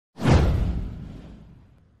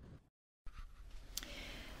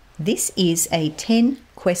This is a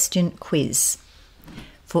 10-question quiz.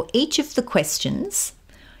 For each of the questions,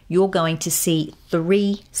 you're going to see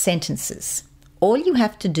 3 sentences. All you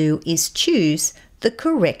have to do is choose the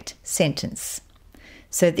correct sentence.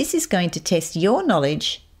 So this is going to test your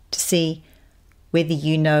knowledge to see whether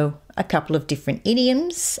you know a couple of different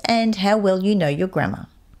idioms and how well you know your grammar.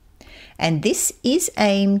 And this is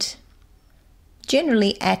aimed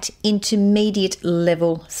generally at intermediate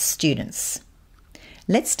level students.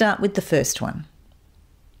 Let's start with the first one.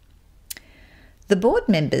 The board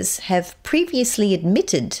members have previously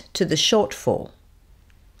admitted to the shortfall.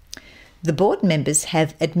 The board members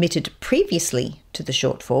have admitted previously to the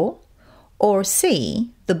shortfall, or C,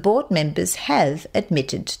 the board members have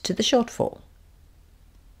admitted to the shortfall.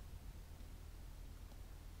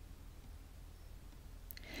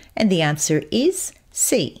 And the answer is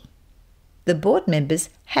C. The board members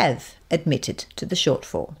have admitted to the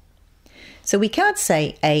shortfall. So we can't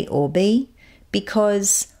say A or B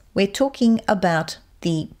because we're talking about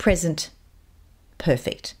the present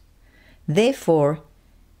perfect. Therefore,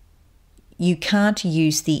 you can't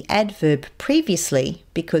use the adverb previously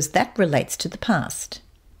because that relates to the past.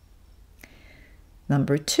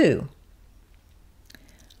 Number 2.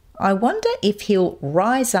 I wonder if he'll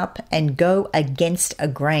rise up and go against a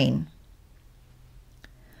grain.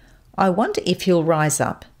 I wonder if he'll rise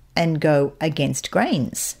up and go against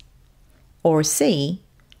grains. Or C,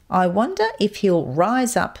 I wonder if he'll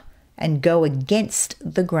rise up and go against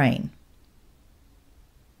the grain.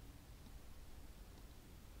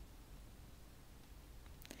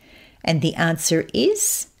 And the answer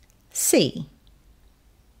is C.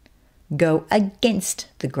 Go against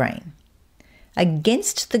the grain.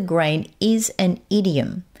 Against the grain is an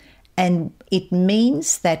idiom, and it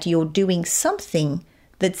means that you're doing something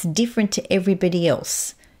that's different to everybody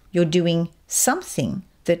else. You're doing something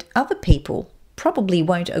that other people probably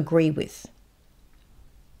won't agree with.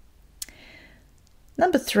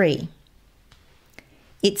 Number 3.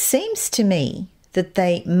 It seems to me that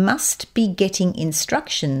they must be getting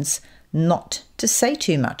instructions not to say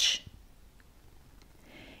too much.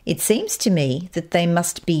 It seems to me that they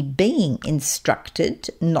must be being instructed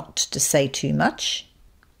not to say too much.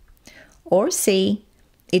 Or C,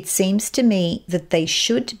 it seems to me that they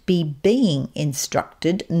should be being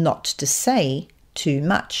instructed not to say too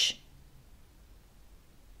much.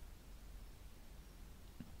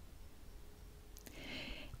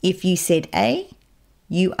 If you said A,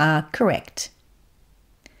 you are correct.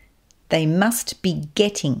 They must be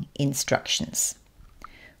getting instructions.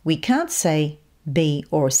 We can't say B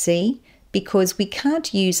or C because we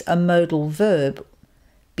can't use a modal verb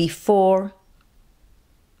before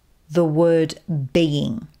the word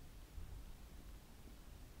being.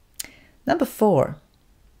 Number 4.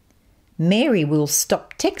 Mary will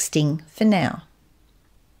stop texting for now.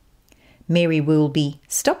 Mary will be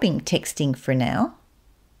stopping texting for now.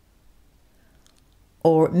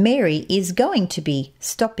 Or Mary is going to be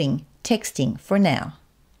stopping texting for now.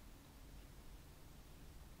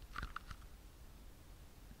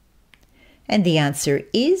 And the answer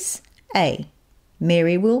is A.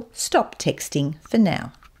 Mary will stop texting for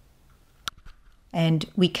now. And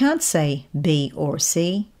we can't say B or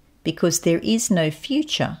C because there is no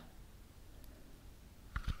future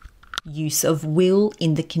use of will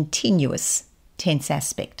in the continuous tense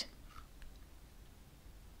aspect.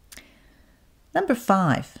 Number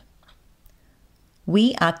 5.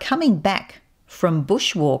 We are coming back from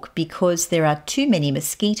bushwalk because there are too many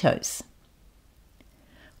mosquitoes.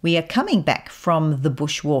 We are coming back from the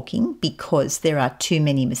bushwalking because there are too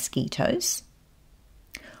many mosquitoes.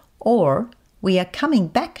 Or we are coming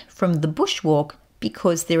back from the bushwalk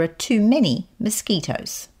because there are too many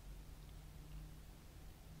mosquitoes.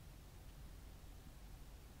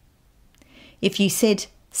 If you said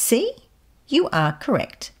C, you are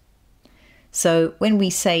correct. So when we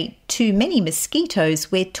say too many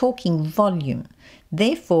mosquitoes, we're talking volume.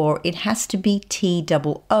 Therefore, it has to be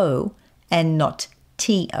TOO and not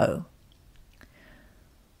TO.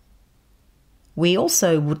 We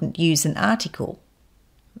also wouldn't use an article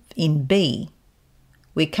in B.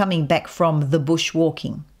 We're coming back from the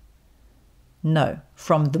bushwalking. No,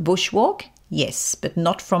 from the bushwalk, yes, but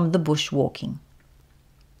not from the bushwalking.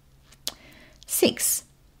 6.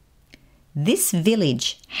 This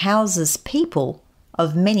village houses people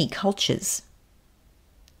of many cultures.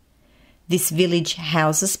 This village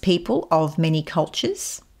houses people of many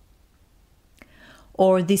cultures.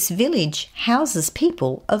 Or this village houses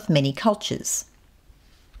people of many cultures.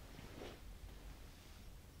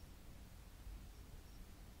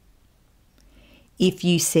 If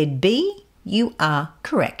you said B, you are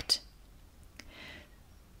correct.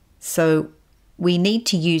 So we need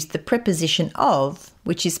to use the preposition of,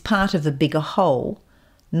 which is part of a bigger whole,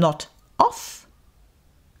 not off,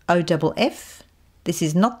 O-double-F. This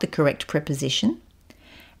is not the correct preposition.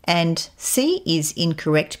 And C is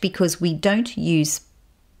incorrect because we don't use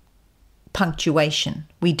punctuation.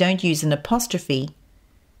 We don't use an apostrophe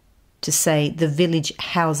to say the village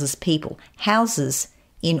houses people. Houses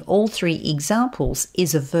in all three examples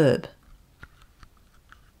is a verb.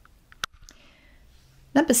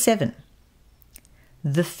 Number 7.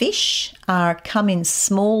 The fish are come in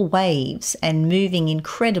small waves and moving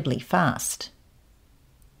incredibly fast.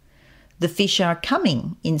 The fish are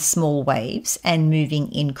coming in small waves and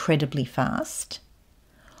moving incredibly fast.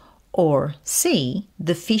 Or C,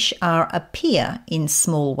 the fish are appear in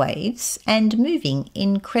small waves and moving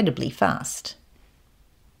incredibly fast.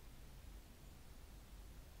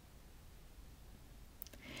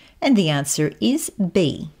 And the answer is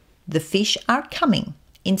B, the fish are coming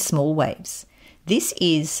in small waves. This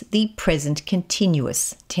is the present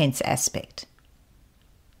continuous tense aspect.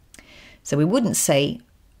 So we wouldn't say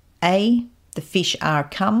A, the fish are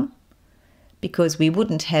come, because we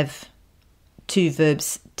wouldn't have two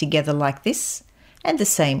verbs together like this, and the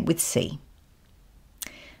same with C.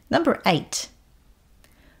 Number 8.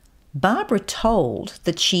 Barbara told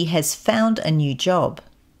that she has found a new job.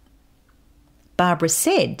 Barbara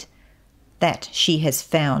said that she has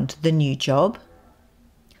found the new job.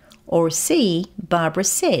 Or C, Barbara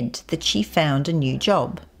said that she found a new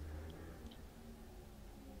job.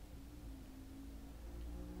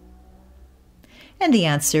 And the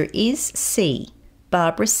answer is C,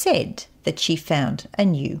 Barbara said that she found a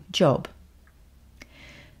new job.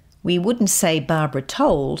 We wouldn't say Barbara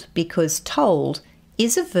told because told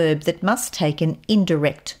is a verb that must take an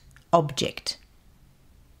indirect object.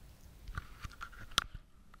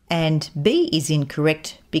 And B is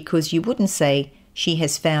incorrect because you wouldn't say she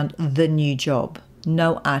has found the new job.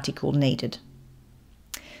 No article needed.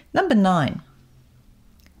 Number 9.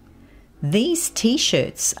 These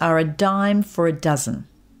t-shirts are a dime for a dozen.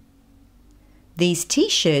 These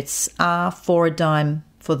t-shirts are for a dime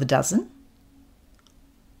for the dozen.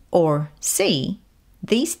 Or C,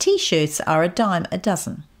 these t-shirts are a dime a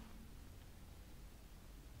dozen.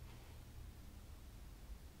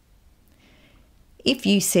 If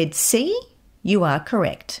you said C, you are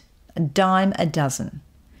correct. A dime a dozen.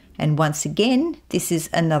 And once again, this is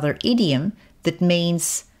another idiom that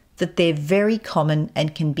means that they're very common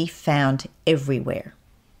and can be found everywhere.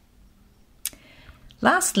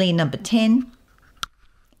 Lastly, number 10.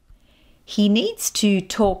 He needs to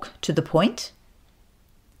talk to the point.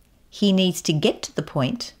 He needs to get to the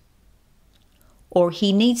point. Or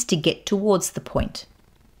he needs to get towards the point.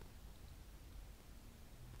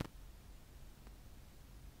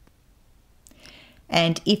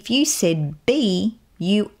 And if you said B,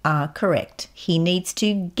 you are correct. He needs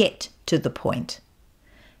to get to the point.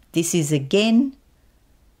 This is again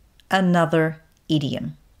another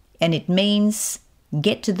idiom, and it means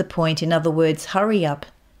get to the point. In other words, hurry up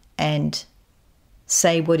and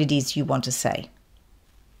say what it is you want to say.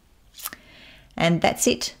 And that's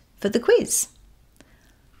it for the quiz.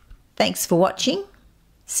 Thanks for watching.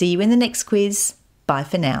 See you in the next quiz. Bye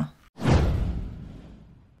for now.